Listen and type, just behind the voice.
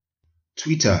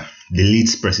Twitter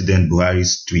deletes President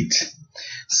Buhari's tweet,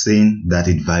 saying that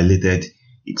it violated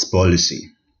its policy.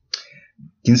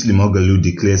 Moghalu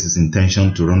declares his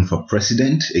intention to run for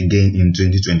president again in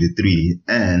 2023,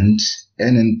 and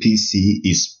NNPC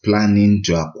is planning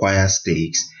to acquire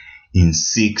stakes in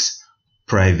 6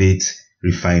 private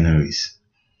refineries.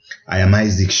 I am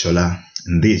Isaac Shola,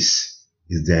 and this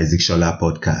is the Isaac Shola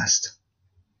Podcast.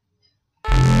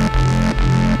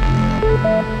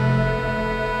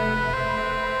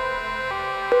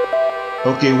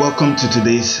 Okay, welcome to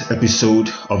today's episode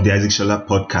of the Isaac Shola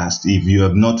Podcast. If you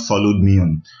have not followed me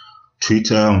on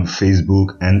Twitter, on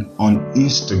Facebook, and on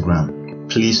Instagram,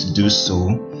 please do so.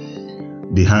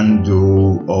 The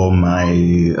handle or my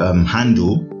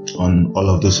handle on all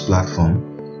of those platforms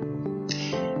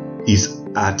is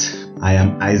at I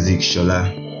am Isaac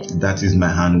Shola. That is my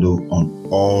handle on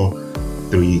all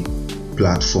 3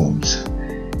 platforms.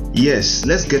 Yes,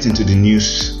 let's get into the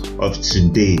news of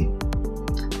today.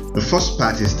 The first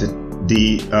part is that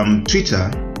the Twitter,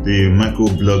 the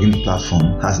microblogging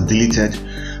platform, has deleted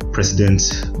President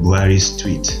Buhari's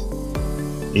tweet.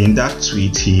 In that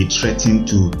tweet, he threatened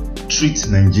to treat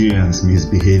Nigerians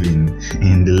misbehaving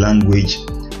in the language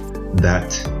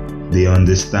that they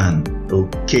understand.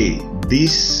 Okay,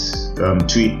 this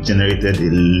tweet generated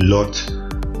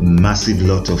massive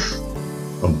lot of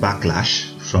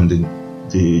backlash from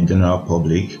the general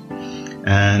public,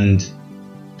 and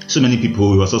so many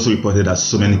people, it was also reported that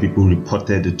so many people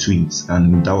reported the tweets,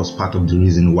 and that was part of the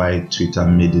reason why Twitter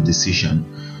made the decision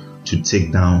to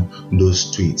take down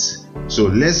those tweets. So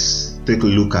let's take a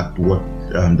look at what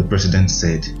the president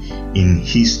said in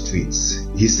his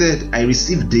tweets. He said, I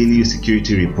received daily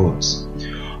security reports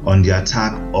on the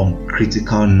attack on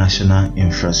critical national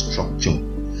infrastructure,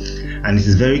 and it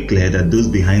is very clear that those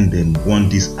behind them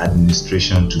want this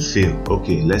administration to fail.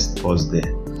 Okay, let's pause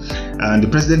there. And the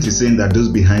president is saying that those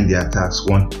behind the attacks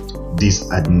want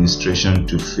this administration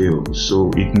to fail. So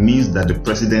it means that the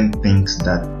president thinks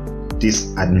that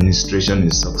this administration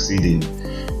is succeeding.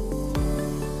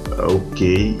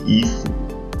 Okay, if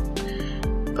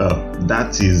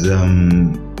that is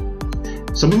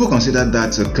some people consider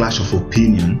that a clash of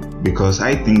opinion, because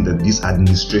I think that this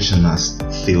administration has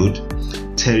failed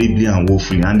terribly and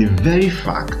woefully, and the very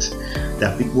fact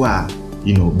that people are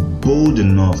bold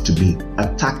enough to be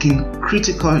attacking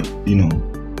critical,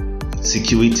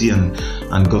 security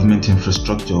and government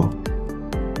infrastructure,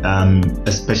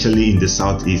 especially in the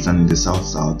southeast and in the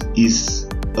south, is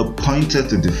a pointer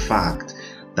to the fact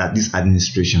that this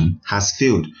administration has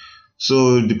failed.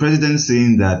 So the president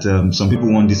saying that some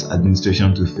people want this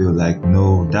administration to fail, like,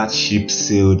 no, that ship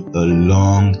sailed a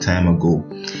long time ago.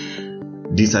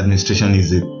 This administration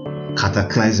is a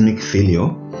cataclysmic failure,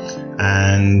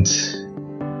 and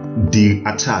the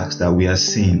attacks that we are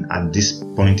seeing at this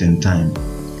point in time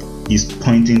is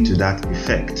pointing to that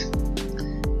effect.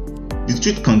 The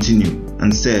tweet continued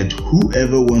and said,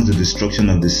 whoever wants the destruction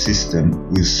of the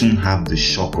system will soon have the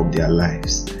shock of their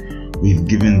lives. We've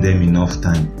given them enough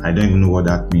time. I don't even know what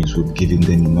that means, we've given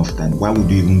them enough time. Why would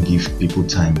you even give people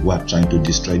time who are trying to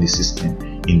destroy the system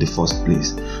in the first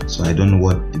place? So I don't know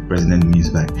what the president means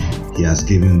by he has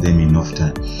given them enough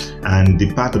time. And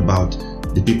the part about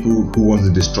the people who want the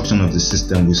destruction of the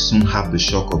system will soon have the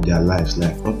shock of their lives.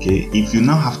 Like, okay, if you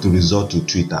now have to resort to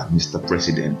Twitter, Mr.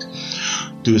 President,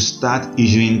 to start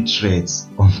issuing threats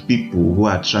on people who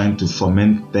are trying to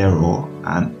foment terror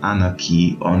and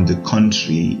anarchy on the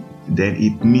country, then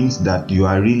it means that you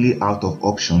are really out of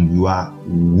option. You are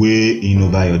way in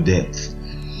over your depth.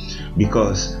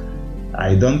 Because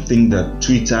I don't think that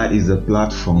Twitter is a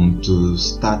platform to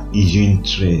start issuing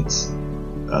threats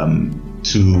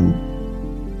to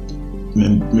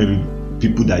maybe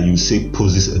people that you say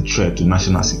poses a threat to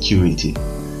national security.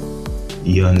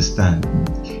 You understand?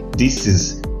 This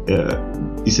is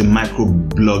it's a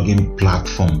microblogging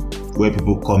platform where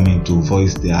people come in to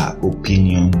voice their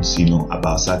opinions,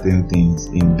 about certain things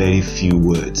in very few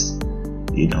words,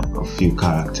 a few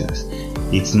characters.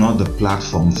 It's not the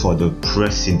platform for the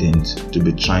president to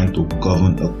be trying to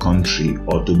govern a country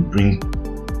or to bring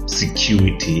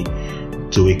security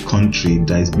to a country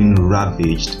that has been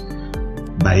ravaged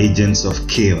by agents of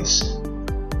chaos.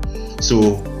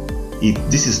 So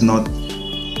this is not,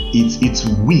 it's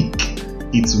weak.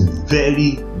 It's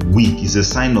very weak. It's a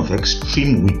sign of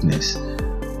extreme weakness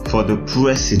for the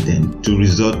president to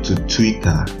resort to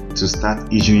Twitter to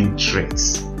start issuing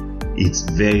threats. It's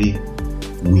very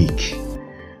weak.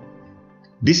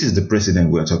 This is the president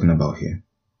we are talking about here.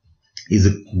 He's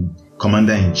the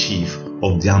commander-in-chief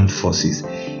of the armed forces.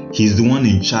 He's the one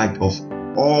in charge of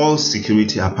all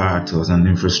security apparatus and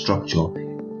infrastructure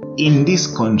in this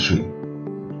country.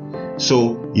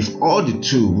 So if all the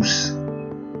tools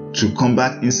to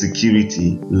combat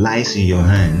insecurity lies in your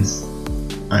hands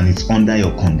and it's under your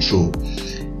control,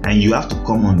 and you have to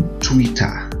come on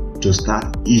Twitter to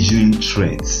start issuing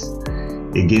threats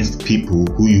against people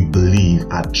who you believe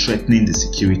are threatening the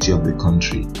security of the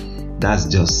country, that's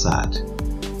just sad.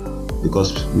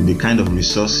 Because with the kind of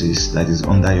resources that is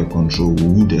under your control, we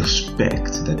would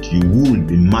expect that you would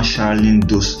be marshalling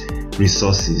those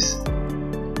resources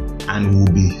and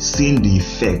will be seeing the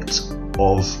effect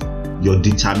of your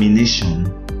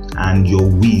determination and your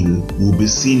will. Will be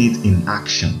seeing it in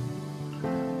action,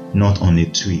 not on a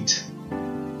tweet.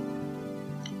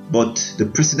 But the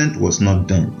president was not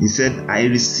done. He said, I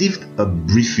received a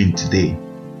briefing today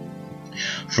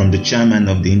from the chairman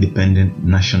of the Independent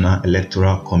National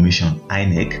Electoral Commission,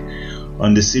 INEC,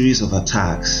 on the series of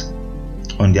attacks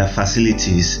on their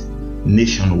facilities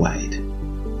nationwide.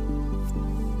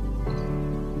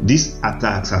 These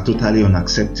attacks are totally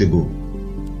unacceptable.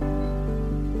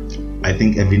 I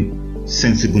think every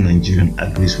sensible Nigerian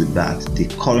agrees with that. The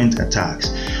current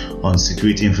attacks on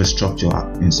security infrastructure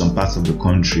in some parts of the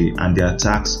country and the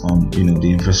attacks on the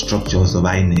infrastructures of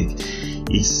INEC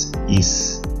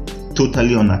is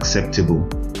totally unacceptable.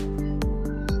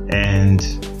 And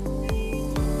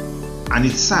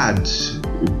it's sad,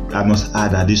 I must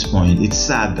add at this point, it's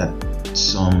sad that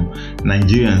some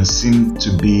Nigerians seem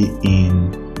to be in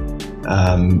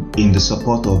the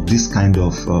support of this kind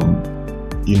of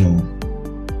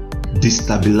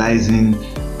destabilizing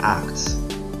acts.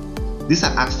 These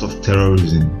are acts of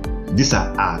terrorism. These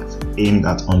are acts aimed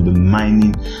at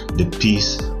undermining the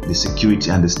peace, the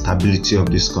security, and the stability of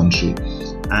this country.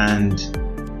 And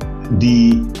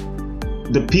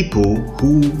the people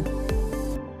who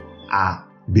are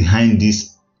behind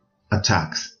these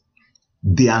attacks,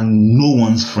 they are no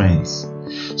one's friends.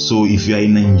 So if you are a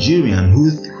Nigerian who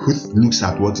looks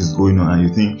at what is going on and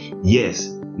you think, yes,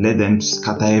 let them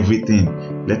scatter everything,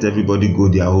 let everybody go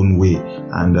their own way,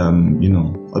 and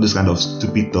all those kind of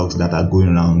stupid talks that are going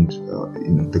around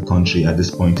the country at this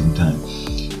point in time,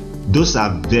 those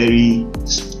are very,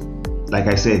 like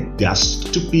I said, they are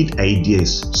stupid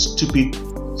ideas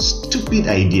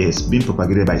being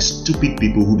propagated by stupid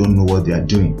people who don't know what they are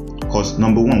doing. Because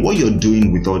number one, what you're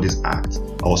doing with all this act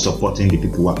or supporting the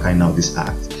people who are carrying out this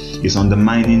act is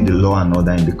undermining the law and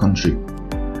order in the country.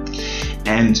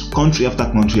 And country after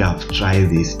country have tried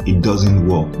this, it doesn't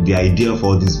work. The idea of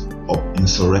all this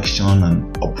insurrection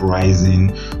and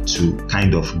uprising to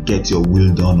kind of get your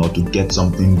will done, or to get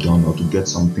something done, or to get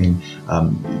something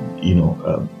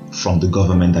from the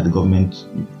government that the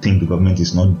government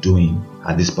is not doing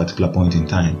at this particular point in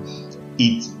time,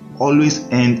 it always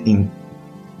ends in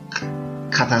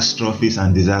catastrophes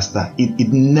and disaster. It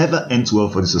never ends well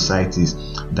for the societies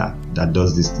that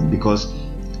does this thing. Because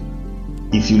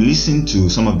if you listen to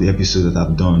some of the episodes that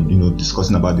I've done,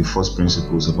 discussing about the first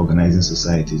principles of organizing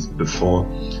societies before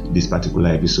this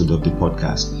particular episode of the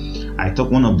podcast,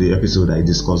 one of the episodes I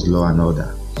discussed law and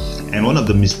order. And one of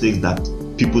the mistakes that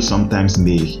people sometimes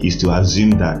make is to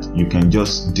assume that you can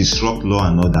just disrupt law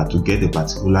and order to get a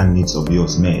particular needs of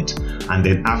yours met, and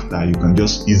then after you can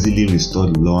just easily restore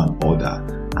the law and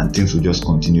order and things will just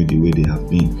continue the way they have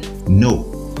been. No,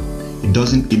 it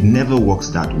doesn't. It never works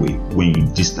that way. When you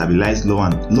destabilize law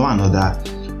and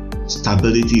order,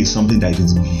 stability is something that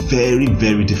is very,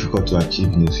 very difficult to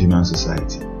achieve in a human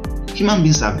society. Human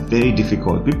beings are very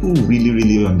difficult. People really,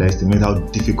 really underestimate how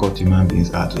difficult human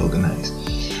beings are to organize.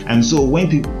 And so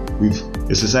when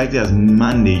a society has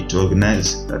managed to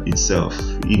organize itself,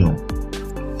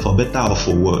 for better or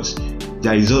for worse,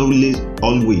 there is always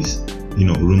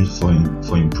room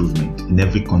for improvement in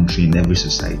every country, in every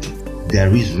society.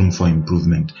 There is room for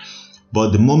improvement.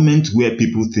 But the moment where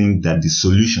people think that the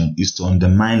solution is to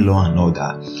undermine law and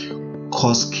order,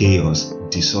 cause chaos,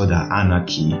 disorder,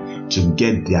 anarchy, to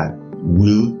get their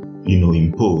will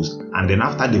imposed, and then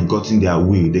after they've gotten their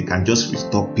will, they can just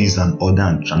restore peace and order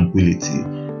and tranquility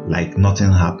like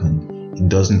nothing happened. It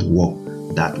doesn't work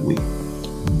that way.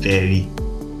 Very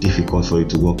difficult for it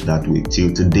to work that way.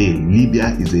 Till today,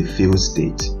 Libya is a failed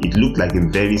state. It looked like a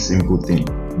very simple thing.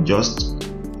 Just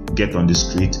get on the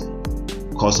street,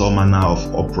 cause all manner of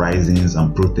uprisings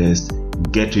and protests,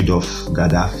 get rid of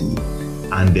Gaddafi,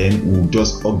 and then we'll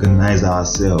just organize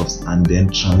ourselves and then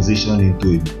transition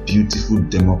into a beautiful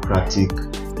democratic,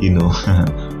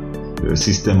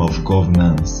 system of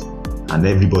governance, and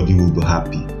everybody will be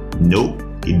happy. No,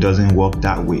 it doesn't work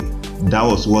that way. That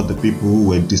was what the people who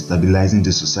were destabilizing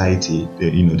the society,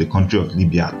 the country of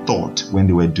Libya, thought when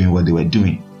they were doing what they were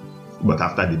doing. But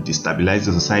after they destabilized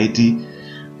the society,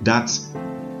 that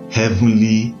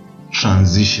heavenly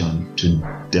transition to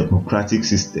democratic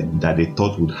system that they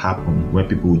thought would happen, where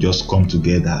people would just come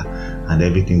together and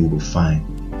everything would be fine.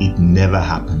 It never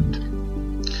happened.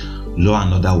 Law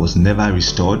and order was never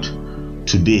restored.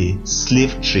 Today,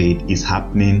 slave trade is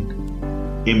happening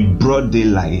in broad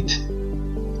daylight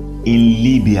in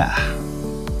Libya.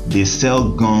 They sell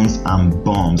guns and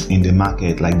bombs in the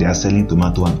market like they are selling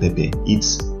tomato and pepper.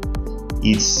 It's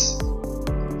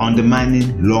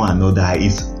undermining law and order.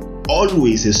 Is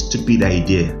always a stupid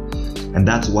idea, and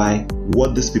that's why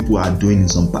what these people are doing in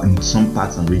some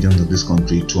parts and regions of this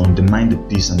country to undermine the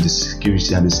peace and the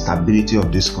security and the stability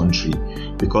of this country,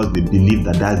 because they believe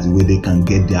that that's the way they can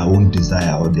get their own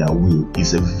desire or their will,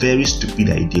 is a very stupid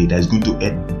idea that is going to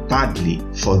end badly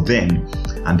for them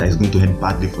and that is going to end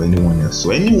badly for anyone else.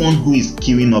 So anyone who is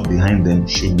queuing up behind them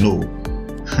should know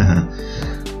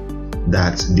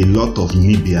that the lot of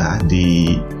Libya,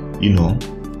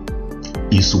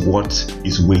 is what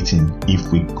is waiting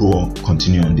if we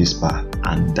continue on this path.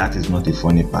 And that is not a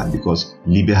funny part, because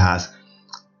Libya has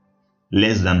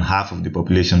less than half of the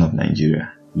population of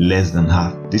Nigeria. Less than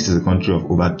half. This is a country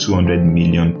of over 200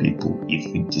 million people.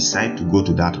 If we decide to go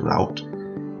to that route,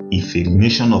 if a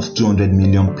nation of 200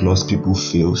 million plus people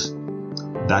fails,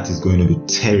 that is going to be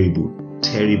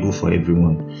terrible for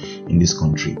everyone in this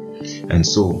country. And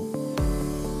so,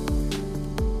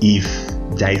 if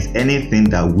there is anything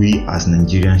that we as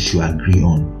Nigerians should agree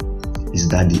on, is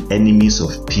that the enemies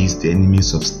of peace, the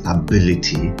enemies of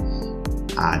stability,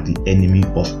 are the enemy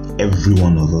of every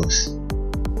one of us.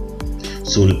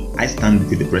 So I stand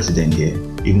with the president here,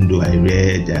 even though I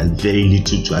read there's very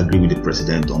little to agree with the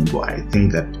president on, but I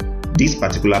think that this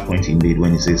particular point he made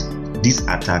when he says these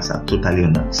attacks are totally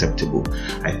unacceptable,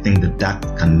 I think that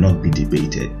cannot be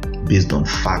debated based on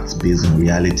facts, based on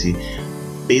reality,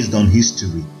 based on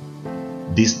history.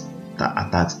 These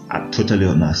attacks are totally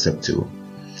unacceptable.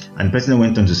 And the president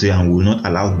went on to say, and will not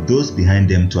allow those behind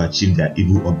them to achieve their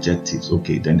evil objectives.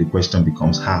 Okay, then the question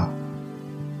becomes how?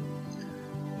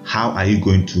 How are you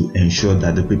going to ensure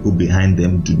that the people behind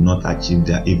them do not achieve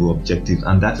their evil objectives?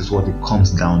 And that is what it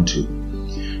comes down to.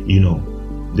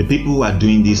 The people who are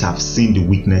doing this have seen the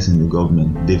weakness in the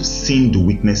government. They've seen the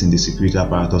weakness in the security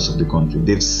apparatus of the country.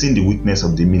 They've seen the weakness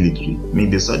of the military. I mean,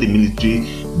 they saw the military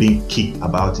being kicked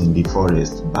about in the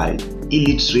forest by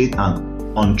illiterate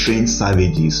and untrained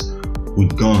savages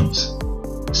with guns.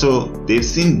 So they've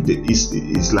seen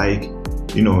it's like,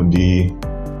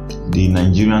 the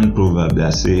Nigerian proverb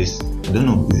that says, I don't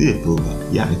know, is it a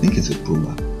proverb? Yeah, I think it's a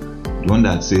proverb. The one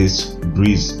that says,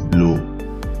 breeze blow,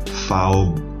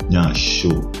 foul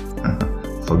show.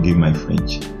 Forgive my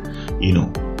French.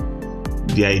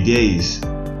 The idea is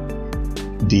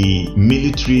the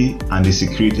military and the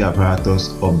security apparatus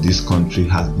of this country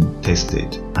has been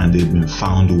tested and they've been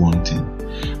found wanting.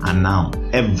 And now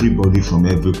everybody from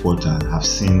every quarter have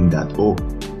seen that,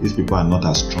 these people are not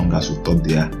as strong as we thought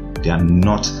they are. They are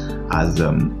not as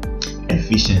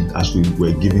efficient as we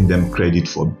were giving them credit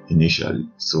for initially.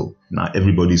 So now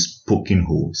everybody's poking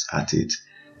holes at it.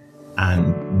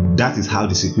 And that is how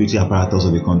the security apparatus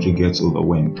of a country gets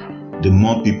overwhelmed. The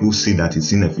more people see that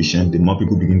it's inefficient, the more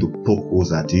people begin to poke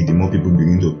holes at it, the more people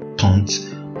begin to taunt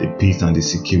the peace and the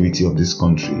security of this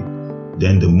country,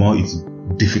 then the more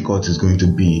difficult it's going to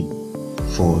be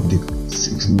for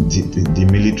the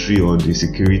military or the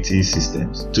security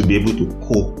systems to be able to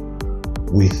cope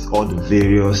with all the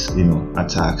various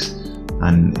attacks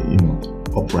and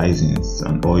uprisings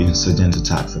and or insurgent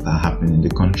attacks that are happening in the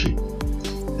country.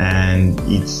 And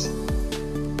it's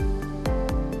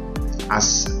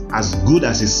as good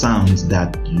as it sounds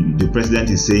that the president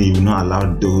is saying he will not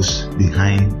allow those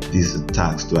behind these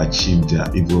attacks to achieve their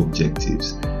evil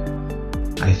objectives.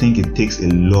 I think it takes a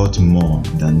lot more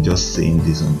than just saying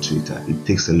this on Twitter. It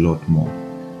takes a lot more.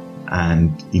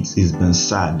 And it's been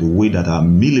sad the way that our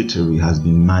military has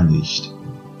been managed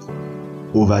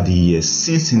over the years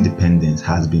since independence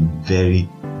has been very,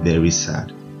 very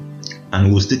sad.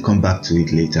 And we'll still come back to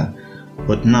it later.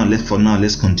 But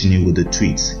let's continue with the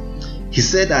tweets. He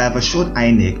said, I have assured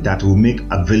INEC that will make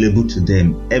available to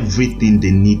them everything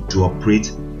they need to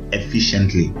operate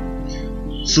efficiently,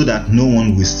 so that no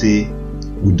one will say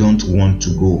we don't want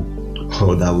to go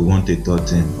or that we want a third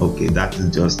term. Okay, that is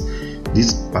just,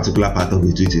 this particular part of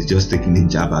the tweet is just taking a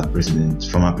jab at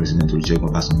former President Olusegun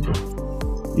Obasanjo.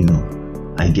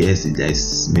 I guess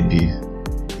maybe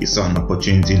he saw an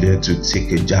opportunity there to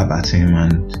take a jab at him,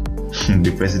 and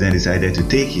the president decided to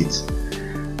take it.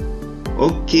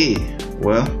 Okay,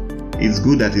 well, it's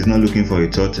good that he's not looking for a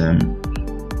third term,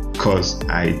 because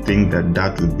I think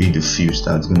that would be the fuse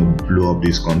that's going to blow up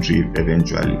this country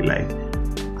eventually. Like,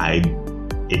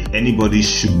 if anybody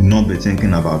should not be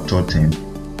thinking about third term,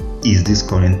 is this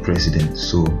current president.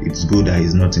 So it's good that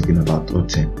he's not thinking about third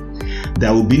term.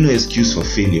 There will be no excuse for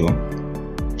failure.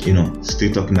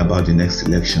 Still talking about the next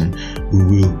election, we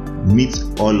will meet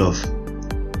all of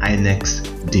INEC's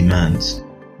demands.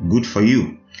 Good for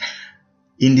you.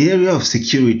 In the area of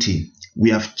security,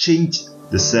 we have changed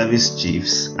the service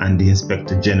chiefs and the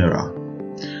inspector general,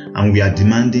 and we are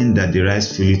demanding that they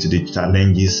rise fully to the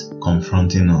challenges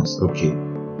confronting us. Okay,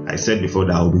 I said before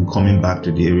that I will be coming back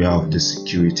to the area of the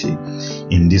security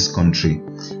in this country,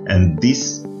 and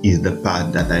this is the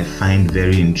part that I find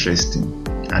very interesting.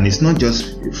 And it's not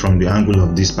just from the angle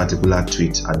of this particular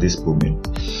tweet at this moment.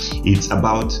 It's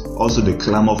about also the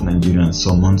clamor of Nigerians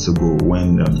some months ago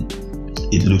when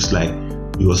it looks like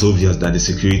it was obvious that the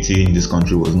security in this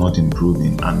country was not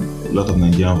improving, and a lot of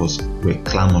Nigerians were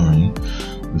clamoring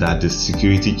that the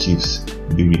security chiefs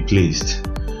be replaced.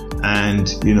 And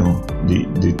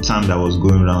the term that was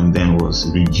going around then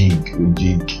was rejig.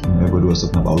 Everybody was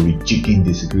talking about rejigging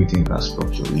the security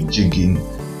infrastructure, rejigging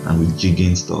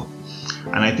stuff.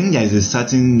 And I think there is a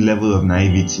certain level of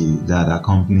naivety that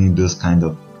accompanies those kind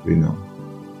of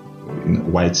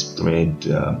widespread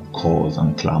calls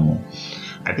and clamor.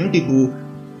 I think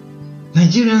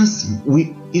Nigerians,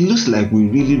 it looks like we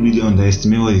really, really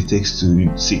underestimate what it takes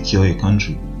to secure a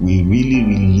country. We really,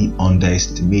 really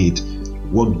underestimate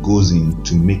what goes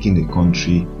into making a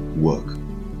country work,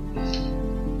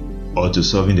 or to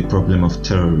solving the problem of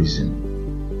terrorism,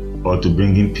 or to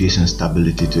bringing peace and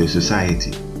stability to a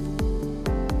society.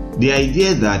 The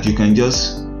idea that you can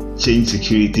just change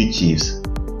security chiefs,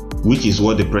 which is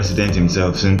what the president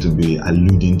himself seemed to be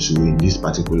alluding to in this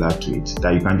particular tweet,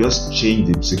 that you can just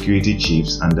change the security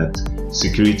chiefs and that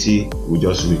security will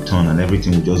just return and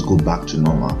everything will just go back to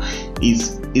normal,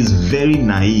 is very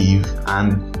naive,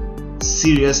 and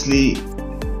seriously,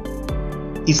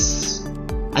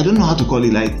 I don't know how to call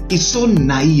it, it's so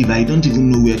naive, I don't even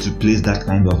know where to place that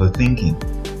kind of a thinking.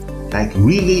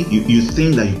 Really, you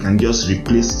think that you can just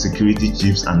replace security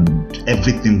chiefs and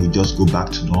everything will just go back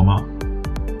to normal?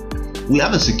 We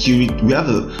have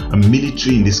a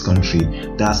military in this country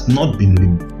that has not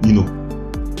been,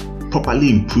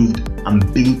 properly improved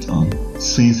and built on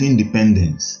since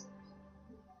independence.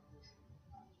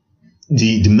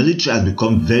 The military has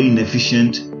become very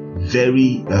inefficient,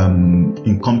 very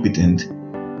incompetent,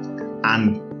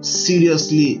 and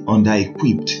seriously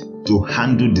under-equipped to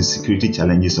handle the security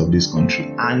challenges of this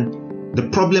country. And the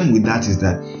problem with that is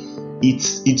that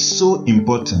it's so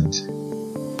important.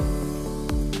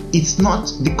 It's not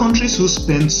the countries who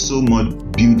spend so much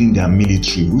building their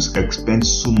military, who expend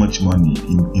so much money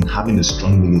in having a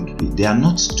strong military. They are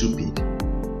not stupid.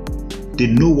 They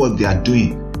know what they are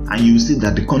doing, and you see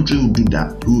that the country who do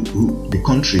that, the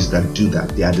countries that do that,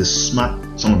 they are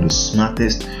some of the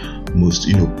smartest, most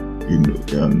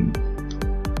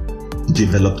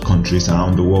developed countries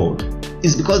around the world.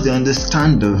 It's because they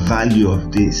understand the value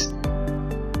of this.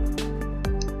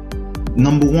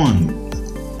 Number one,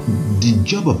 the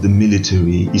job of the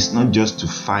military is not just to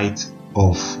fight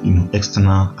off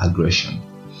external aggression,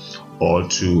 or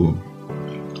to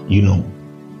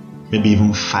maybe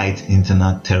even fight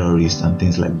internal terrorists and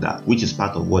things like that, which is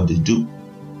part of what they do.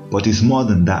 But it's more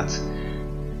than that.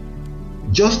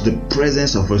 Just the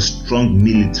presence of a strong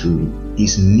military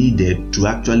is needed to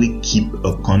actually keep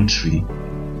a country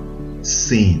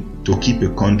sane, to keep a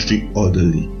country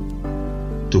orderly,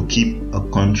 to keep a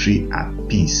country at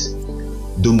peace.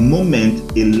 The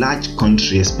moment a large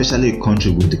country, especially a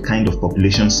country with the kind of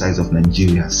population size of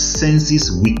Nigeria,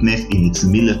 senses weakness in its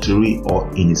military or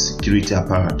in its security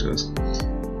apparatus,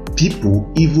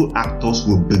 evil actors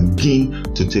will begin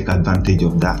to take advantage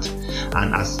of that.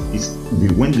 And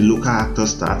when the local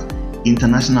actors start,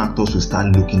 international actors will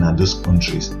start looking at those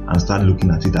countries and start looking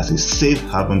at it as a safe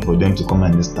haven for them to come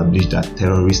and establish their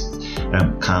terrorist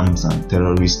camps and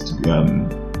terrorist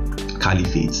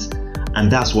caliphates. And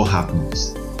that's what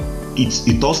happens.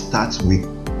 It all starts with,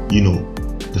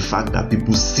 the fact that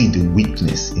people see the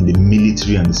weakness in the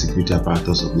military and the security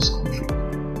apparatus of this country.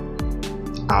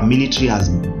 Our military has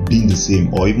been the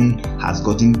same, or even has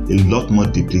gotten a lot more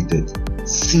depleted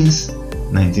since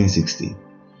 1960.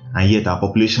 And yet our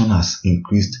population has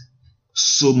increased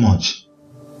so much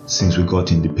since we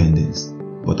got independence.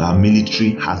 But our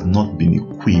military has not been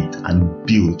equipped and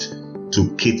built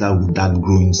to cater with that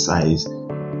growing size,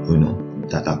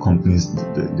 that accompanies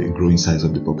the growing size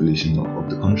of the population of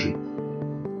the country.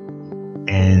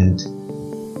 And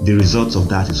the results of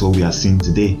that is what we are seeing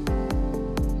today.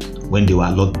 When they will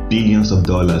allot billions of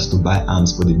dollars to buy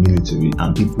arms for the military,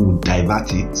 and people will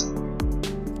divert it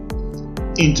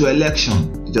into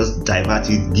election. just divert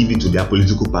it, give it to their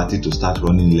political party to start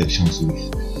running elections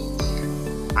with.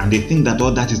 And they think that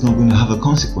all that is not going to have a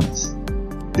consequence.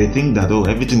 They think that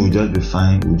everything will just be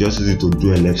fine, we'll just use it to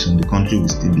do election, the country will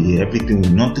still be here,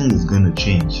 nothing is going to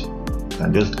change. You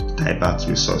can just divert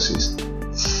resources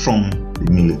from the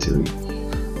military.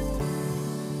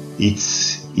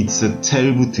 It's a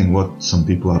terrible thing what some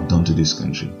people have done to this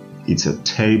country. It's a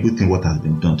terrible thing what has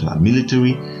been done to our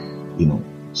military.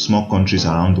 Small countries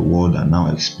around the world are now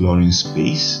exploring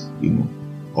space.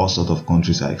 All sorts of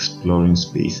countries are exploring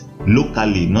space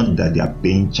locally, not that they are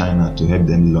paying China to help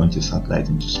them launch a satellite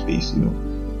into space.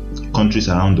 Countries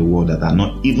around the world that are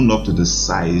not even up to the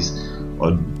size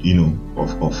of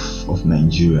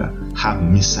Nigeria have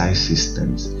missile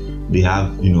systems. They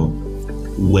have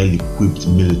well-equipped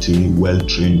military,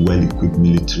 well-trained, well-equipped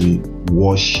military,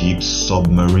 warships,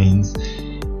 submarines,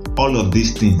 all of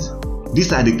these things.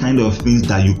 These are the kind of things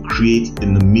that you create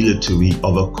in the military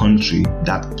of a country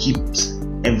that keeps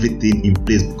everything in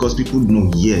place, because people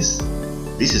know, yes,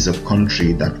 this is a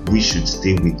country that we should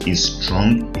stay with. It's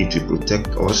strong, it will protect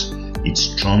us, it's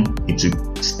strong, it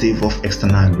will stave off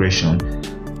external aggression.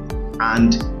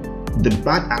 And the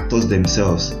bad actors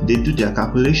themselves, they do their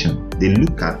calculation. They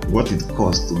look at what it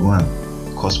costs to go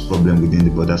and cause problem within the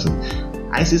borders of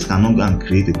ISIS. Cannot go and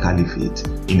create a caliphate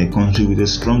in a country with a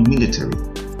strong military.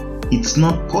 It's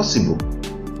not possible.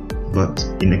 But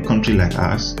in a country like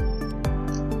ours,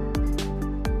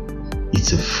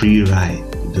 it's a free ride.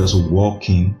 You just walk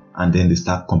in and then they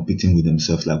start competing with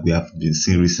themselves, like we have been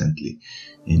seeing recently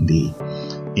in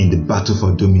the battle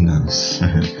for dominance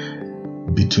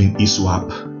between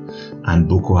ISWAP and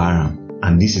Boko Haram.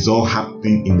 And this is all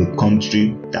happening in the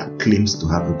country that claims to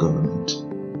have a government.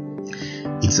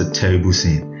 It's a terrible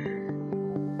sin.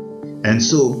 And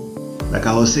so, like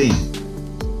I was saying,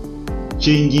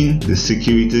 changing the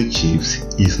security chiefs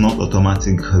is not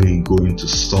automatically going to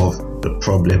solve the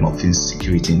problem of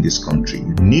insecurity in this country.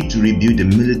 You need to rebuild the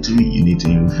military. You need to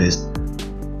invest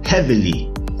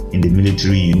heavily in the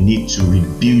military. You need to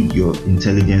rebuild your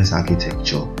intelligence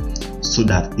architecture so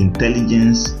that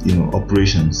intelligence,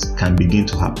 operations can begin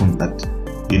to happen at,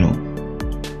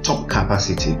 top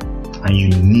capacity. And you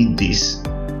need this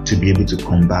to be able to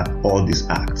combat all these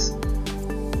acts.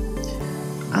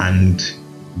 And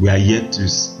we are yet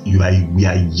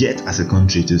as a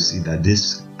country to see that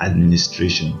this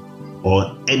administration,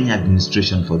 or any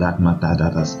administration for that matter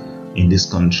that is in this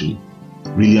country,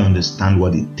 really understand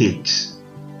what it takes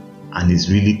and is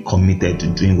really committed to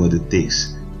doing what it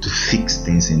takes to fix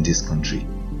things in this country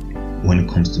when it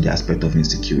comes to the aspect of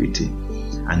insecurity.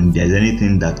 And if there's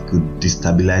anything that could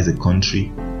destabilize a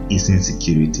country, it's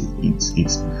insecurity.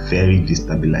 It's very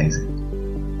destabilizing.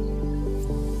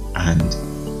 And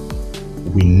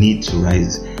we need to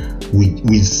rise. We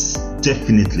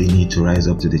definitely need to rise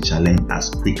up to the challenge as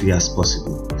quickly as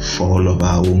possible for all of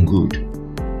our own good.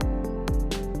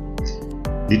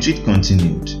 The tweet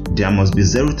continued, there must be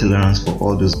zero tolerance for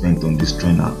all those bent on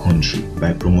destroying our country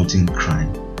by promoting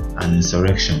crime and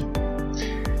insurrection.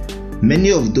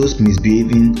 Many of those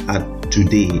misbehaving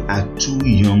today are too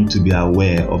young to be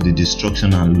aware of the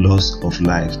destruction and loss of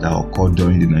lives that occurred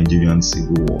during the Nigerian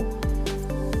Civil War.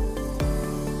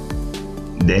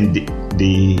 Then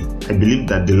I believe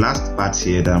that the last part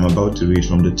here that I'm about to read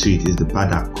from the tweet is the part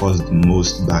that caused the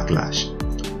most backlash.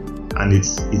 And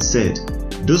it said,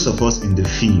 those of us in the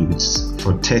fields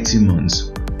for 30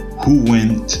 months who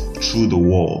went through the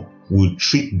war will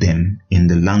treat them in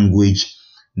the language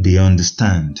they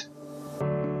understand.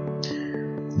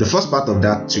 The first part of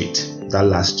that tweet, that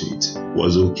last tweet,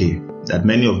 was okay. That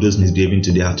many of those misbehaving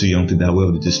today are too young to be aware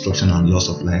of the destruction and loss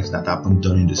of lives that happened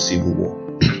during the Civil War.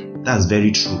 That's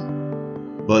very true.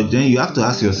 But then you have to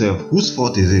ask yourself, whose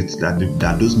fault is it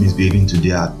that those misbehaving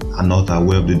today are not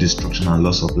aware of the destruction and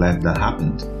loss of life that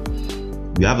happened?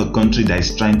 We have a country that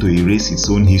is trying to erase its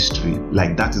own history,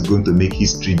 like that is going to make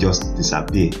history just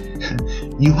disappear.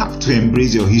 You have to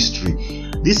embrace your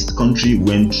history. This country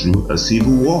went through a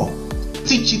civil war.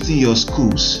 Teach it in your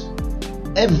schools.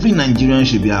 Every Nigerian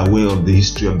should be aware of the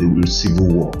history of the Civil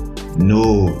War.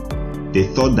 No, they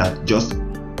thought that just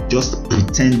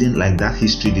pretending like that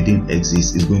history didn't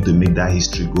exist is going to make that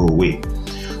history go away.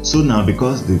 So now,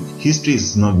 because the history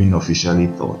is not being officially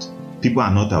taught, people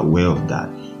are not aware of that,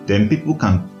 then people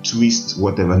can twist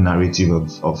whatever narrative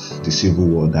of the Civil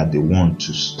War that they want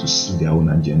to suit their own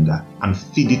agenda and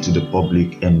feed it to the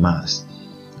public en masse.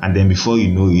 And then before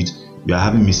you know it, you are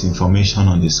having misinformation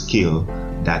on a scale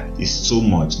that is so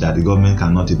much that the government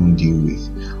cannot even deal with.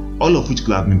 All of which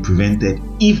could have been prevented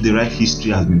if the right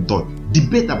history has been taught.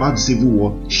 Debate about the Civil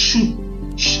War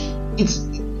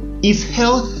it's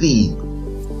healthy.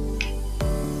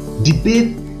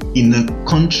 Debate in a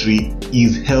country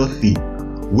is healthy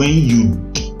when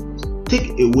you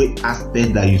take away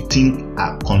aspects that you think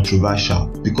are controversial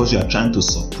because you are trying to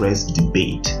suppress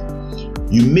debate.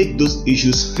 You make those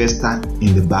issues fester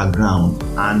in the background,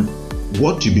 and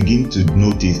what you begin to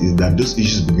notice is that those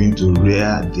issues begin to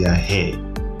rear their head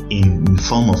in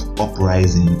form of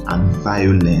uprising and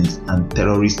violence and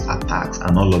terrorist attacks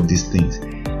and all of these things.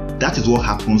 That is what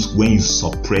happens when you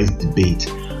suppress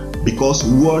debate, because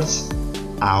words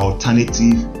are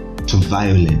alternative to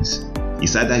violence.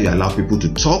 It's either you allow people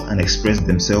to talk and express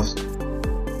themselves,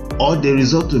 or they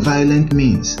resort to violent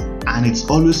means. And it's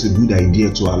always a good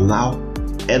idea to allow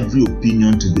every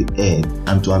opinion to be heard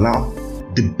and to allow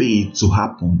debate to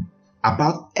happen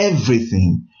about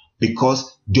everything,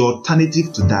 because the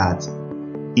alternative to that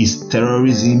is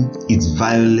terrorism, it's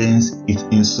violence, it's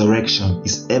insurrection,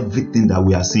 it's everything that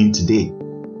we are seeing today.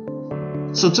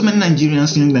 So too many young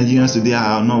Nigerians today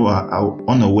are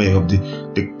unaware of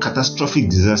the catastrophic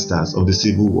disasters of the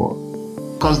Civil War,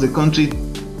 because the country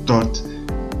thought,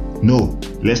 no,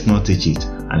 let's not teach it.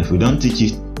 And if we don't teach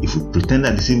it, if we pretend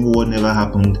that the Civil War never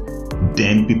happened,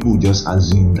 then people will just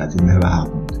assume that it never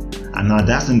happened. And now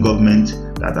that's the government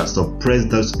that has suppressed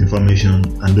those information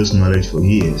and those knowledge for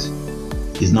years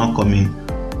is now coming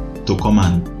to come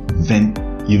and vent,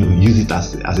 use it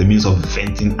as a means of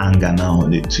venting anger now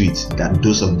on the tweet that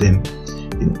those of them,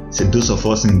 say those of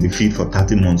us in the field for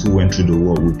 30 months who went through the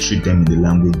war will treat them in the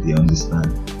language they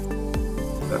understand.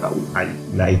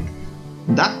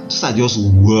 Those are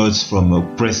just words from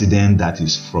a president that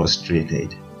is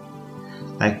frustrated.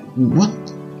 Like, what?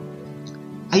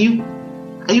 Are you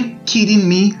kidding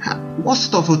me? What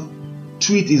sort of a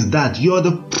tweet is that? You're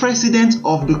the president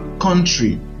of the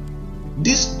country.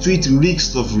 This tweet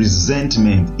reeks of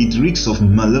resentment. It reeks of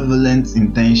malevolent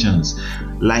intentions.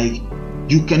 Like,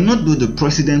 you cannot be the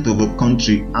president of a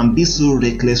country and be so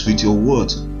reckless with your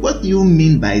words. What do you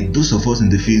mean by those of us in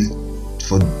the field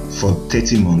for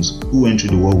 30 months who went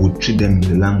through the war would treat them in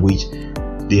the language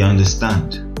they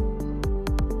understand?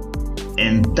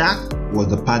 And that was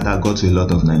the part that got to a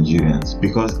lot of Nigerians,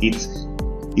 because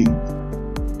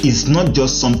it's not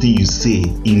just something you say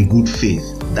in good faith.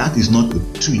 That is not a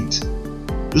tweet.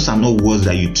 Those are not words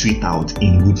that you tweet out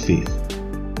in good faith.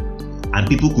 And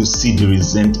people could see the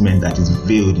resentment that is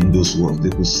veiled in those words. They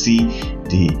could see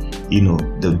the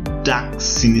dark,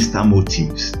 sinister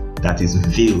motives that is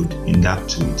veiled in that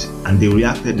tweet, and they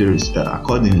reacted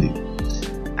accordingly.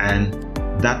 And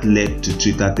that led to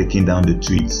Twitter taking down the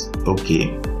tweets.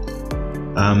 Okay,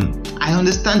 I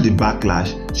understand the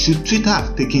backlash. Should Twitter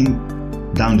have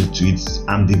taken down the tweets?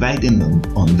 I'm dividing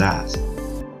on that.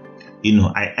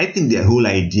 I think the whole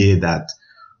idea that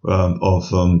of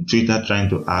Twitter trying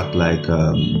to act like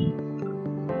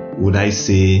would I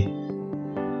say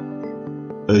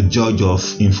a judge of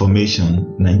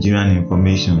information, Nigerian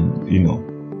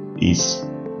information, is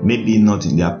maybe not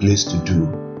in their place to do.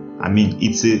 I mean,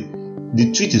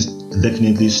 the tweet is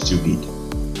definitely stupid.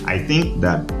 I think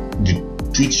that the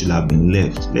tweet should have been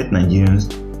left. Let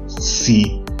Nigerians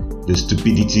see the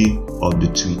stupidity of the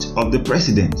tweet of the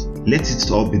president. Let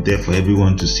it all be there for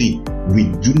everyone to see. We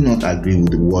do not agree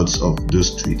with the words of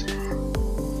those tweets,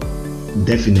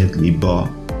 definitely, but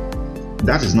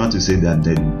that is not to say that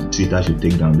the Twitter should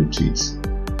take down the tweets.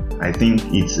 I think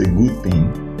it's a good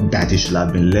thing that it should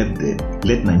have been left there.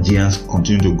 Let Nigerians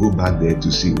continue to go back there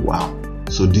to see, wow,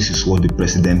 so this is what the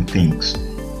president thinks.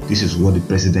 This is what the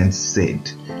president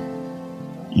said,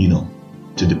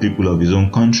 to the people of his own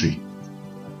country.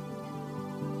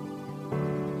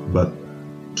 But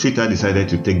Twitter decided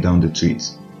to take down the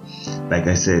tweets. Like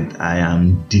I said, I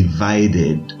am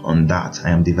divided on that.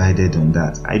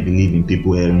 I believe in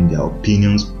people airing their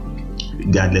opinions,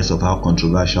 regardless of how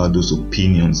controversial those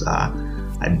opinions are.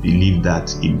 I believe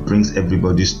that it brings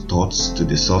everybody's thoughts to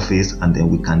the surface, and then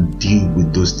we can deal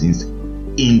with those things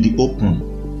in the open,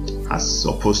 as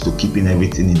opposed to keeping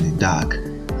everything in the dark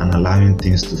and allowing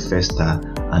things to fester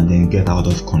and then get out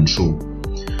of control.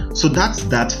 So that's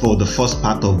that for the first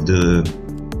part of the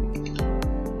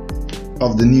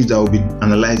news that we'll be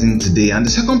analyzing today. And the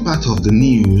second part of the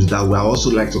news that we also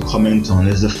like to comment on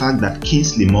is the fact that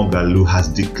Kingsley Moghalu has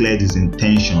declared his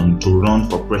intention to run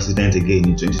for president again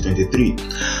in 2023.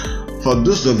 For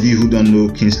those of you who don't know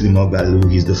Kingsley Moghalu,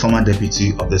 he's the former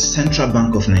deputy of the Central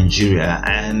Bank of Nigeria,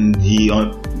 and he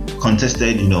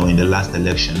contested, in the last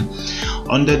election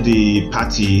under the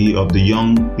party of the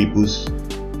Young People's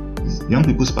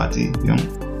Party,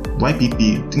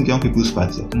 YPP, I think Young People's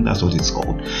Party, I think that's what it's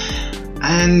called.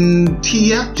 And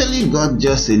he actually got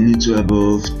just a little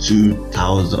above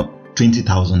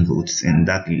 20,000 votes in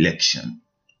that election.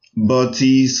 but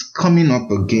he's coming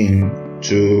up again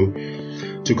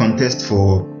to contest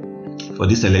for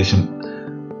this election.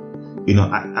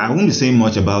 I won't be saying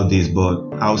much about this,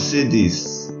 but I'll say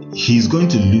this: he's going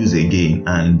to lose again,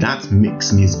 and that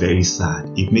makes me very sad.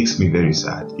 It makes me very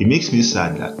sad. It makes me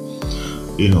sad that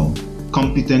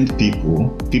competent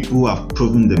people who have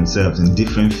proven themselves in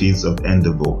different fields of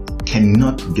endeavor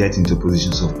cannot get into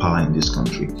positions of power in this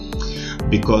country,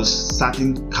 because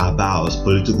certain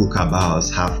political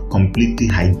cabals, have completely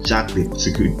hijacked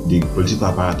the political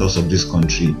apparatus of this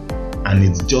country, and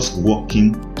it's just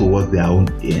working towards their own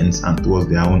ends and towards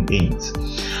their own aims.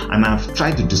 And I've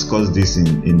tried to discuss this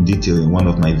in detail in one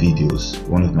of my videos,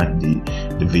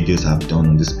 the videos I've done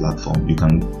on this platform. You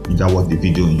can either watch the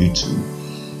video on YouTube.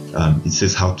 It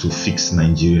says how to fix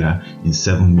Nigeria in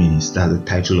 7 minutes. That's the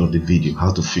title of the video,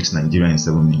 how to fix Nigeria in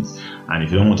 7 minutes. And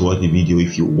if you don't want to watch the video,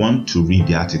 if you want to read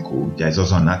the article, there's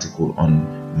also an article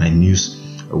on my news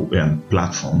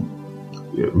platform,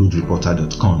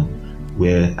 rootreporter.com,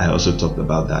 where I also talked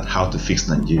about that, how to fix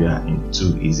Nigeria in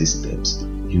 2 easy steps.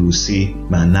 You will see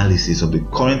my analysis of the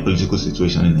current political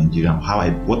situation in Nigeria,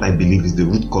 what I believe is the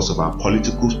root cause of our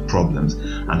political problems,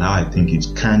 and how I think it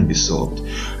can be solved.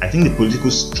 I think the political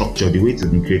structure, the way it has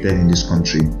been created in this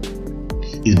country,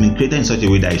 it's been created in such a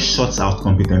way that it shuts out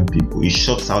competent people, it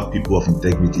shuts out people of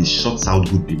integrity, it shuts out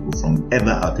good people from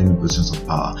ever attaining positions of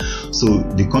power. So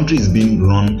the country is being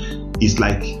run, it's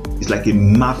like a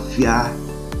mafia,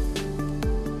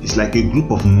 it's like a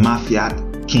group of mafia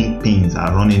kingpins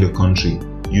are running the country.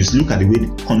 You look at the way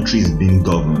the country is being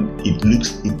governed,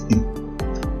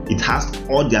 it has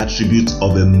all the attributes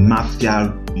of a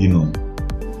mafia,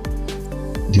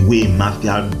 the way a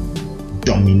mafia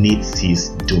dominates his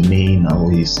domain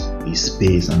or his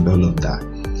space and all of that.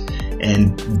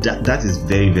 And that is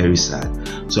very, very sad.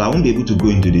 So I won't be able to go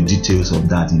into the details of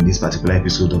that in this particular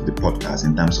episode of the podcast,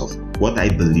 in terms of what I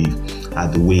believe are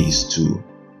the ways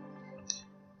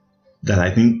that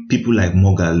I think people like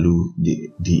Moghalu,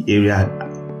 the area,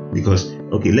 because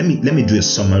let me do a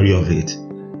summary of it.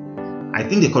 I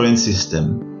think the current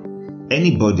system,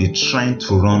 anybody trying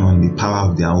to run on the power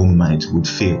of their own might would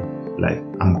fail. Like,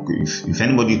 if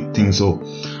anybody thinks,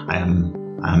 I'm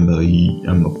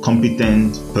a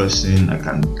competent person,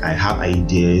 I have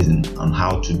ideas on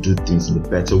how to do things in a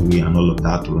better way and all of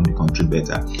that to run the country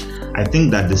better, I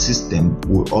think that the system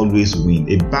will always win.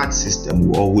 A bad system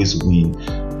will always win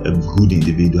a good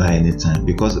individual anytime,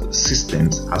 because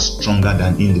systems are stronger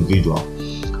than individual.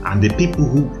 And the people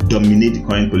who dominate the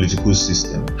current political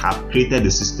system have created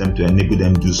the system to enable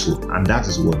them to do so, and that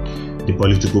is what the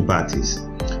political parties.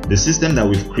 The system that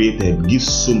we've created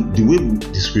gives the way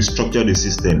we structure the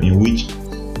system, in which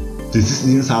the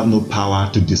citizens have no power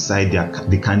to decide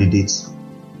the candidates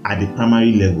at the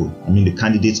primary level. I mean, the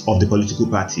candidates of the political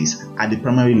parties at the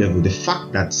primary level. The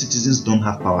fact that citizens don't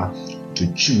have power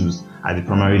to choose at the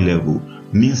primary level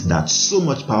means that so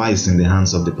much power is in the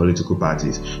hands of the political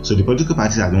parties. So the political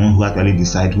parties are the ones who actually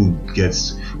decide who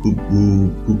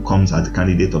comes as the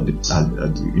candidate of the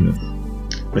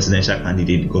presidential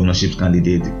candidate, the governorship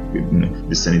candidate,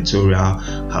 the senatorial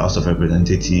House of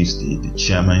Representatives, the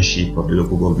chairmanship of the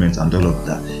local government, and all of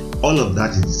that. All of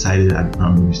that is decided at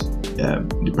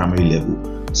the primary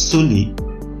level solely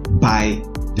by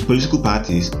the political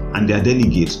parties and their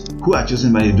delegates, who are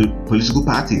chosen by the political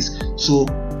parties. So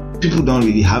people don't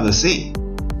really have a say.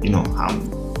 No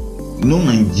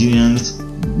Nigerians,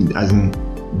 as in,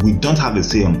 we don't have a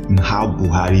say on how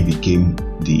Buhari became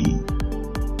the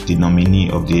nominee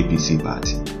of the APC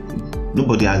party.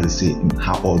 Nobody has a say in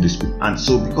how all this people. And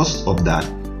so because of that,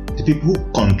 the people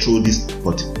who control these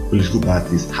political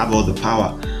parties have all the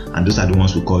power, and those are the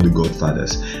ones we call the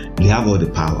godfathers. They have all the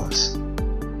powers.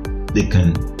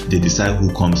 They decide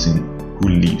who comes in, who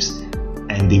leaves,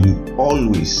 and they will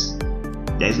always,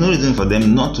 there is no reason for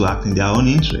them not to act in their own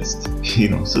interest,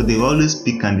 so they always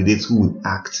pick candidates who will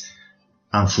act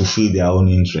and fulfill their own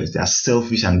interests, their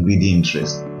selfish and greedy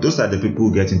interests. Those are the people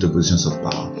who get into positions of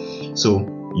power. So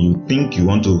you think you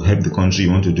want to help the country,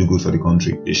 you want to do good for the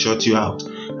country, they shut you out,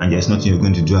 and there's nothing you're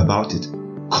going to do about it,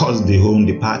 because they own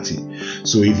the party.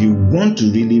 So if you want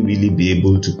to really, really be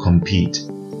able to compete,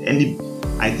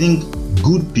 I think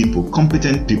good people,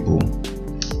 competent people,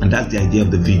 and that's the idea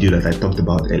of the video that I talked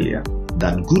about earlier,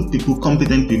 that good people,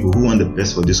 competent people who want the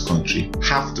best for this country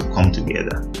have to come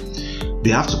together. They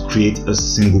have to create a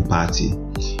single party.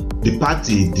 The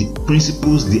party, the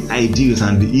principles, the ideals,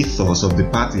 and the ethos of the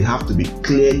party have to be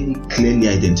clearly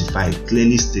identified,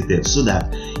 clearly stated, so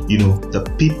that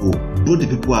the people, both the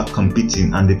people who are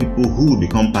competing and the people who will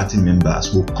become party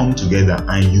members, will come together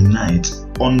and unite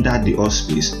under the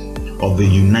auspice of a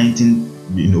uniting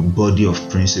body of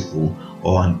principle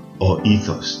or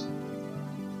ethos,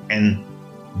 and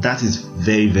that is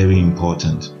very, very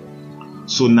important.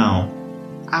 So now,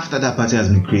 after that party has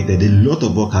been created, a lot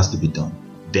of work has to be done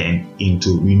then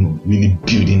into really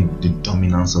building the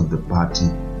dominance of the party,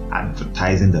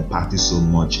 advertising the party so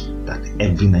much that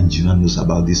every Nigerian knows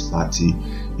about this party,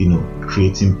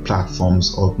 creating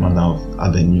platforms, all manner of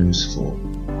avenues for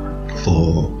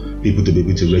people to be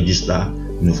able to register.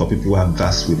 For people who are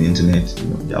versed with the internet,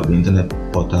 there will be internet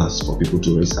portals for people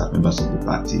to register as members of the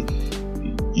party.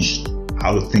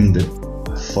 I would think that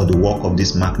for the work of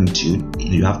this magnitude,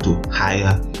 you have to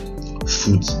hire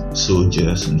food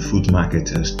soldiers and food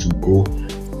marketers to go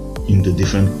into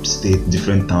different states,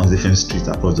 different towns, different streets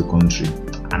across the country,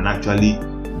 and actually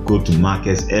go to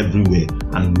markets everywhere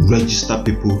and register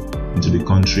people into the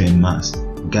country en masse.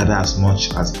 Gather as much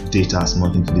data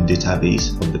into the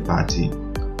database of the party,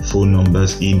 phone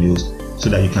numbers, emails, so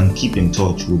that you can keep in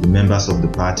touch with the members of the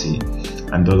party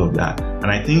and all of that. And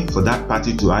I think for that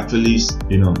party to actually,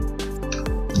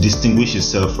 distinguish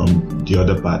itself from the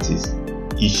other parties,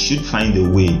 it should find a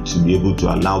way to be able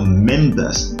to allow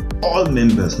members, all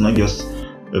members, not just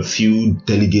a few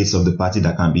delegates of the party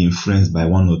that can be influenced by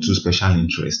one or two special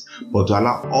interests, but to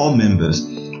allow all members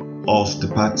of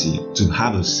the party to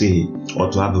have a say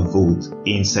or to have a vote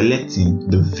in selecting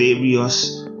the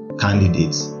various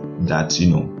candidates that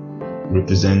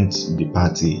represent the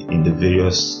party in the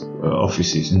various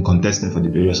offices, in contesting for the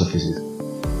various offices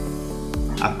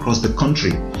across the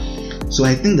country. So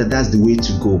I think that's the way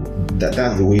to go.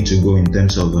 That's the way to go in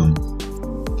terms of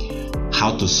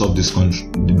how to solve this country,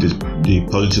 the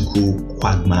political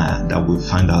quagmire that we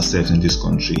find ourselves in this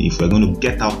country. If we're going to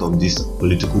get out of this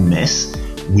political mess,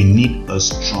 we need a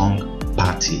strong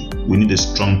party. We need a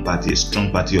strong party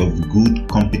of good,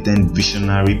 competent,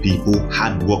 visionary people,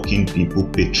 hardworking people,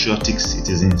 patriotic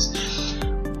citizens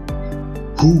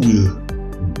who will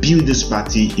build this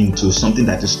party into something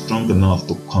that is strong enough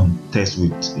to contest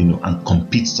with, and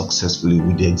compete successfully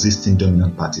with the existing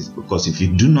dominant parties. Because if you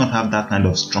do not have that kind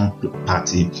of strong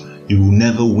party, you will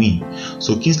never win.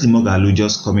 So Kingsley Moghalu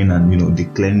just coming and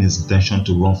declaring his intention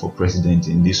to run for president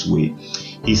in this way,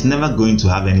 he's never going to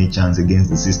have any chance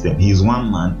against the system. He is one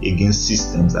man against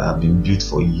systems that have been built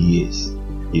for years.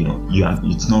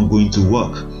 It's not going to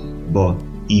work. But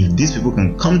if these people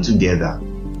can come together,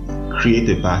 create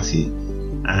a party,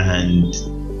 and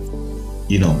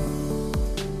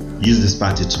use this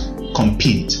party to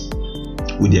compete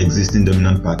with the existing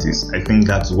dominant parties, I think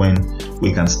that's when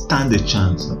we can stand a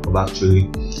chance of actually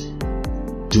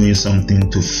doing something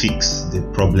to fix the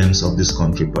problems of this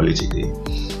country politically.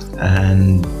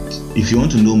 And if you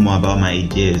want to know more about my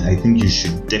ideas, I think you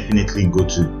should definitely go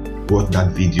to watch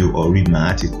that video or read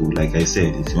my article. Like I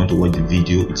said, if you want to watch the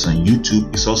video, it's on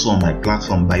YouTube. It's also on my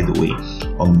platform, by the way,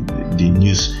 on the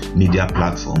news media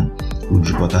platform,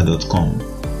 woodreporter.com.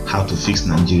 How to Fix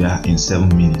Nigeria in 7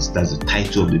 Minutes. That's the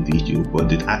title of the video, but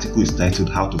the article is titled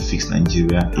How to Fix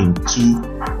Nigeria in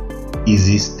 2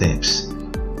 Easy Steps.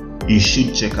 You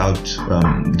should check out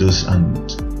those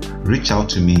and reach out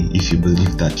to me if you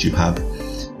believe that you have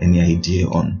any idea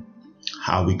on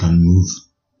how we can move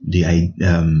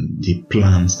the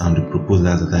plans and the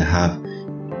proposals that I have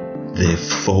there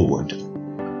forward.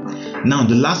 Now,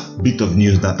 the last bit of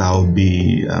news that I'll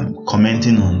be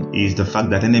commenting on is the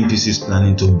fact that NNPC is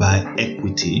planning to buy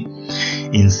equity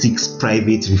in 6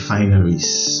 private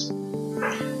refineries.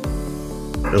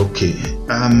 Okay,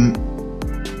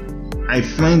 I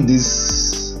find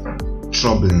this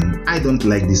troubling. I don't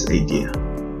like this idea.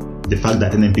 The fact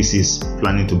that NNPC is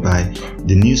planning to buy,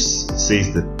 the news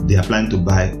says that they are planning to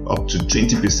buy up to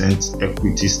 20%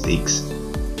 equity stakes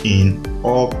in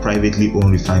all privately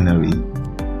owned refineries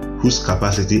whose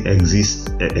capacity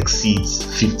exceeds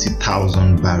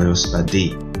 50,000 barrels per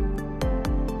day.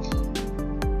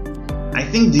 I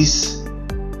think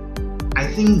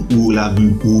we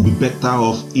will be better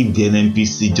off if the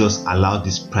NNPC just allowed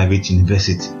these private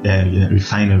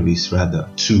refineries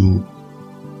to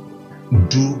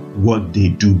do what they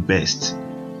do best.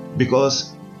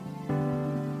 Because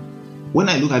when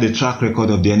I look at the track record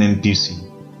of the NNPC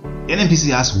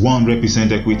has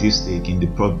 100% equity stake in the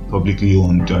publicly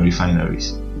owned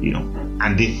refineries,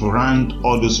 and they've run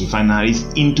all those refineries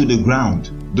into the ground.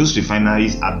 Those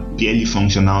refineries are barely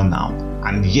functional now,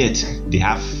 and yet they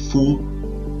have full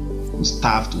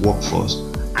staffed workforce,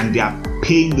 and they are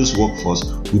paying those workforce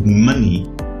with money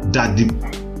that the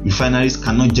refineries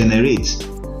cannot generate.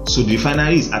 So the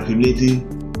refinery is accumulating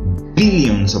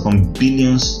billions upon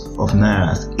billions of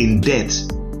naira in debt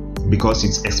because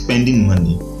it's expending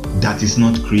money that is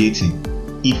not creating.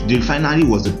 If the refinery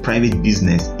was a private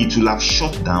business, it will have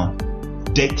shut down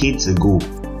decades ago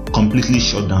completely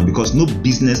shut down, because no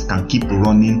business can keep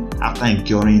running after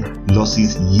incurring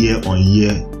losses year on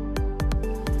year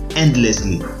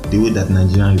endlessly, the way that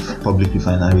Nigerian public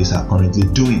refineries are currently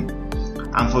doing.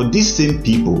 And for these same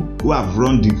people who have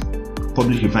run the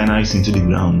public refineries into the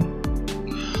ground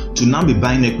to now be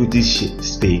buying equity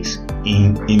stakes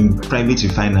in private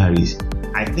refineries,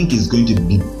 I think it's going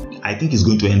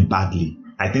to end badly.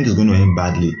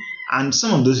 And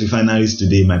some of those refineries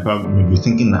today might probably be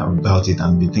thinking about it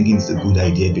and be thinking it's a good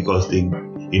idea, because they,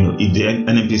 if the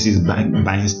NNPC is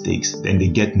buying stakes, then they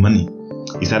get money.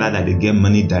 It's either that they get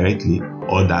money directly,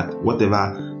 or that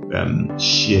whatever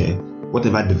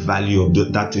whatever the value of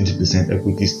that 20%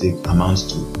 equity stake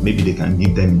amounts to, maybe they can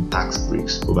give them tax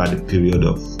breaks over the period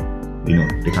of,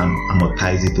 they can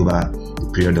amortize it over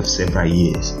the period of several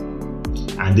years.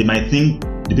 And they might think,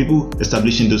 the people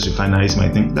establishing those refineries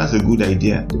might think that's a good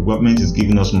idea. The government is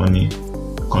giving us money,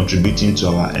 contributing to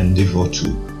our endeavor to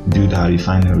build our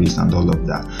refineries and all of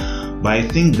that. But I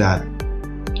think that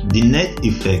the net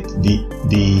effect,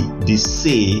 the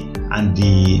say and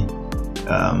the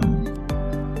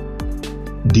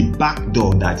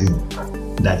backdoor that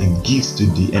it gives to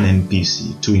the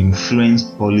NNPC to influence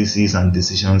policies and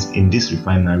decisions in this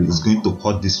refinery is going to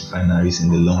hurt these refineries in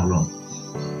the long run.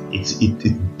 It's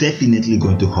definitely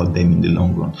going to hurt them in the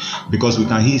long run, because we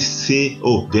can say,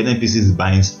 oh, the NNPC is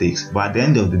buying stakes, but at the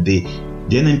end of the day,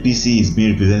 the NNPC is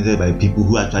being represented by people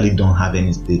who actually don't have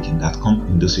any stake in that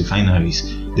company, in those refineries.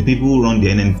 The people who run the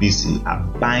NNPC are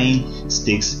buying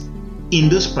stakes in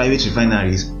those private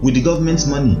refineries with the government's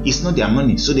money. It's not their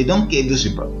money, so they don't care if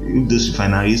those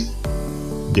refineries,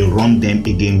 they run them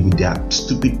again with their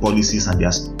stupid policies and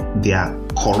their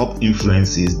corrupt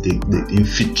influences. They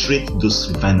infiltrate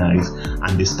those refineries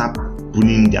and they start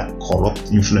putting their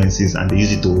corrupt influences and they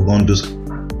use it to run those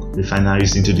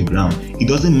refineries into the ground. It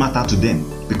doesn't matter to them,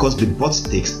 because they bought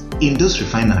stakes in those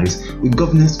refineries with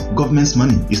government's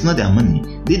money. It's not their money.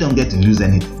 They don't get to lose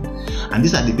anything. And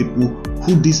these are the people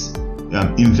who these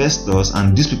investors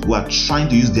and these people who are trying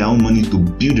to use their own money to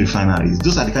build refineries.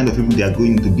 Those are the kind of people they are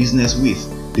going into business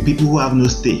with. The people who have no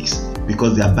stakes,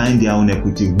 because they are buying their own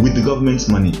equity with the government's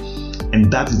money.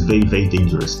 And that is very, very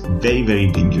dangerous. Very,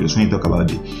 very dangerous when you talk about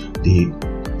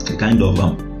the kind of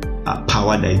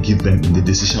power that it gives them in the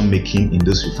decision making in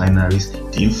those refineries,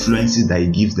 the influences that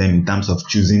it gives them in terms of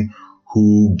choosing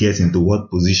who gets into what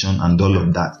position and all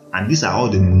of that. And these are all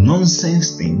the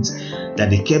nonsense things that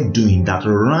they kept doing that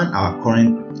ran our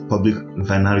current public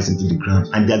refineries into the ground,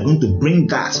 and they are going to bring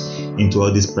that into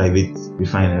all these private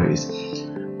refineries.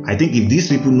 I think if these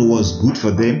people know what's good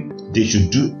for them, they should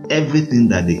do everything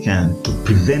that they can to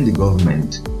prevent the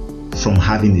government from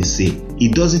having a say.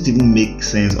 It doesn't even make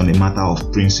sense on a matter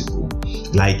of principle.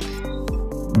 Like,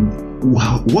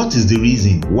 what is the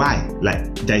reason why?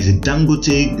 Like, there is a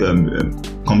Dangote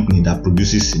company that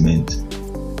produces cement.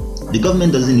 The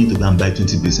government doesn't need to go and buy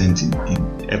 20%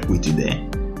 in equity there.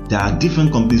 There are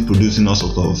different companies producing all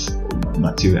sorts of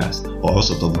materials or all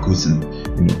sorts of goods,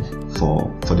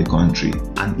 for the country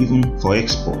and even for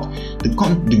export.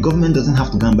 The government doesn't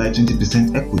have to go and buy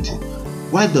 20% equity.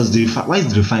 Why is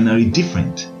the refinery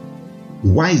different?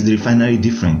 Why is the refinery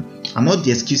different? And all the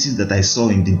excuses that I saw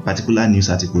in the particular news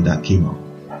article that came out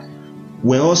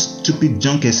were all stupid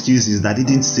junk excuses that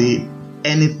didn't say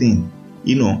anything.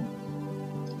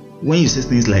 When you say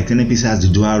things like NNPC has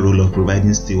the dual role of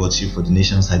providing stewardship for the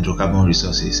nation's hydrocarbon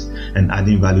resources and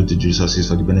adding value to the resources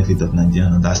for the benefit of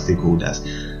Nigerian and other stakeholders,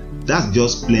 that's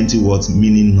just plenty words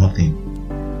meaning nothing.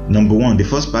 Number one, the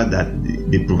first part, that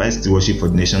they provide stewardship for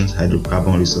the nation's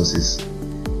hydrocarbon resources.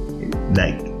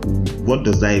 Like, what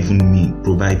does that even mean?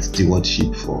 Provide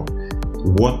stewardship for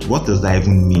what does that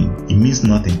even mean? It means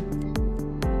nothing.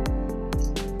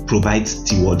 Provide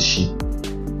stewardship,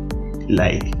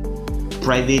 like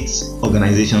private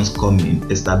organizations come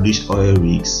in, establish oil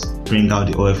rigs, bring out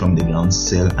the oil from the ground,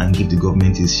 sell and give the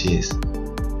government its shares.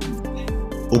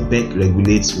 OPEC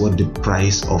regulates what the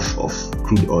price of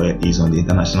crude oil is on the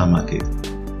international market.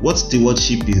 What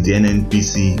stewardship is the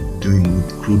NNPC doing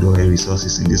with crude oil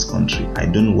resources in this country? I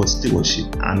don't know what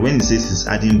stewardship. And when it says it's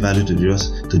adding value to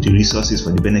the resources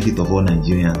for the benefit of all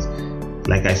Nigerians,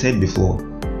 like I said before,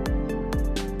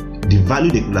 the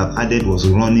value they could have added was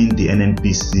running the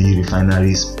NNPC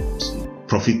refineries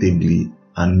profitably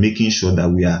and making sure that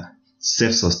we are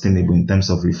self-sustainable in terms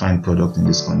of refined product in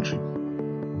this country.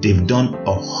 They've done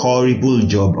a horrible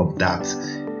job of that.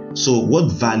 So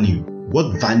what value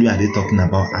are they talking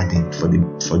about adding for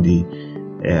the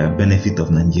benefit of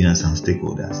Nigerians and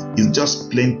stakeholders?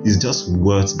 It's just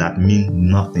words that mean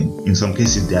nothing. In some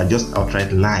cases, they are just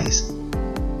outright lies.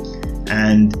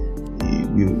 And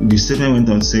the statement went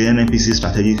on to say NNPC's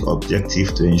strategic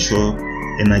objective to ensure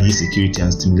energy security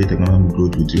and stimulate economic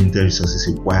growth with limited resources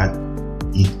required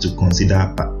it to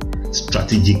consider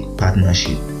strategic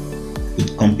partnership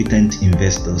with competent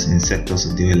investors in sectors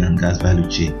of the oil and gas value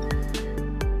chain.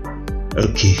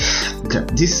 Okay,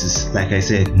 this is, like I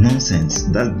said, nonsense.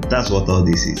 That's what all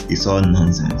this is. It's all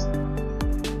nonsense.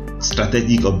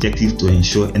 Strategic objective to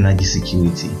ensure energy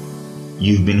security.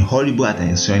 You've been horrible at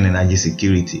ensuring energy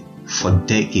security for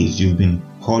decades. You've been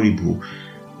horrible,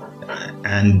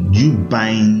 and you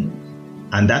buying,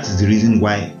 and that is the reason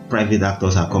why private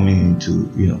actors are coming into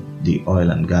the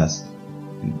oil and gas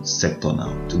sector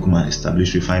now to go and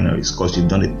establish refineries, because you've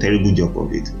done a terrible job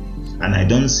of it. And I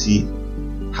don't see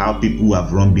how people who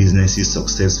have run businesses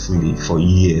successfully for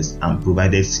years and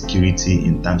provided security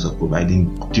in terms of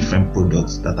providing different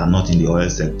products that are not in the oil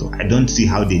sector. I don't see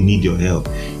how they need your help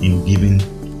in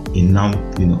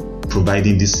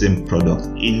providing this same product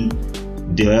in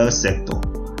the oil sector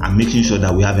and making sure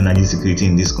that we have energy security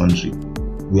in this country.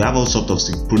 We have all sorts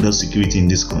of product security in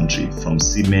this country, from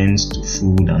cement to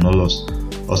food and all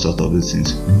sorts of those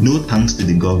things. No thanks to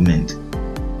the government.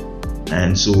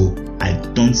 And so I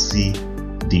don't see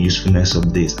the usefulness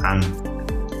of this. And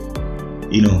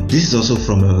this is also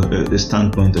from a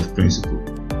standpoint of principle.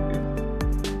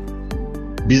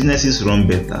 Businesses run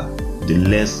better the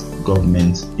less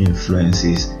government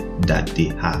influences that they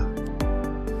have.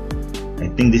 I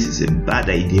think this is a bad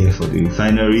idea for the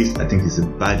refineries. I think it's a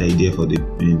bad idea for the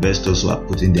investors who are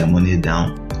putting their money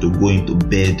down to go into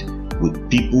bed with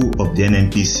people of the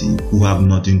NNPC who have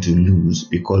nothing to lose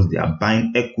because they are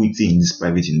buying equity in these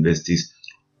private investors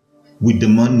with the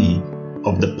money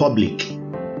of the public.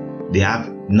 They have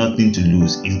nothing to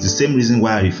lose. It's the same reason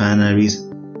why refineries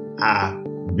are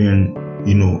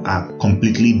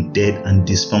completely dead and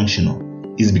dysfunctional.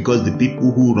 It's because the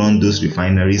people who run those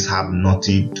refineries have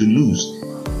nothing to lose.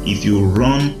 If you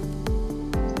run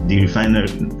the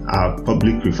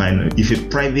public refinery, if a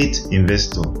private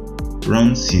investor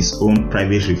runs his own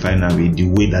private refinery the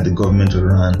way that the government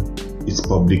ran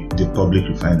the public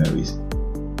refineries,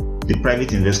 the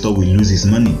private investor will lose his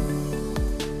money.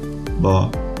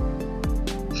 But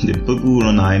the people who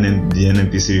run the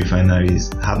NNPC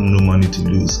refineries have no money to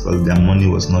lose because their money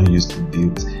was not used to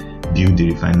build the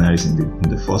refineries in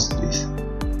the first place.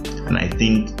 And I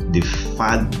think the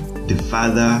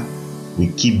farther we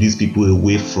keep these people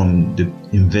away from the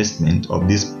investment of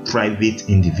these private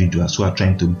individuals who are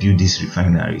trying to build these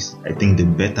refineries, I think the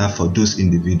better for those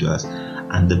individuals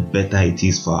and the better it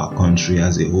is for our country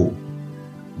as a whole.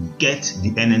 Get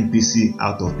the NNPC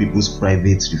out of people's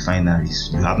private refineries.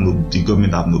 The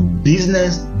government have no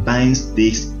business buying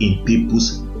stakes in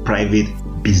people's private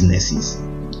businesses.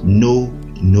 No.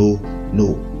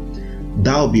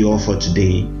 That'll be all for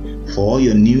today. For all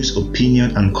your news,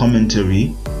 opinion, and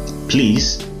commentary,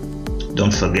 please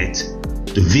don't forget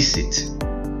to visit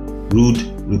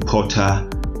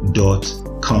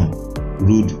rudereporter.com.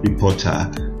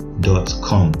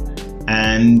 rudereporter.com.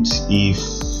 And if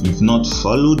you've not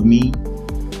followed me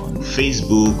on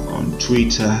Facebook, on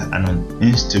Twitter, and on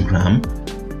Instagram,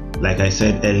 like I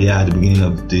said earlier at the beginning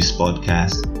of this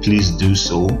podcast, please do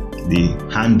so. The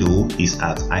handle is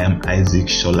at I am Isaac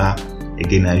Shola.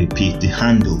 Again, I repeat, the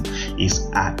handle is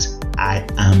at I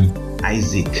am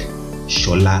Isaac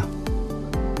Shola.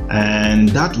 And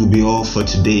that will be all for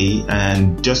today.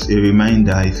 And just a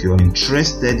reminder, if you're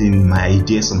interested in my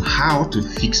ideas on how to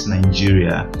fix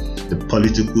Nigeria, the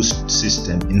political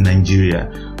system in Nigeria,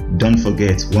 don't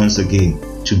forget once again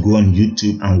to go on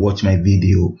YouTube and watch my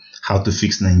video, How to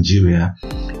Fix Nigeria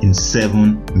in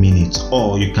 7 minutes.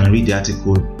 Or you can read the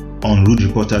article on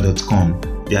rudereporter.com.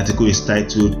 The article is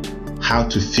titled How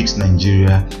to Fix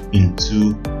Nigeria in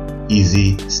 2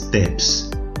 Easy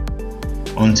Steps.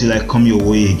 Until I come your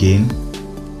way again,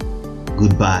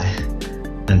 goodbye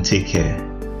and take care.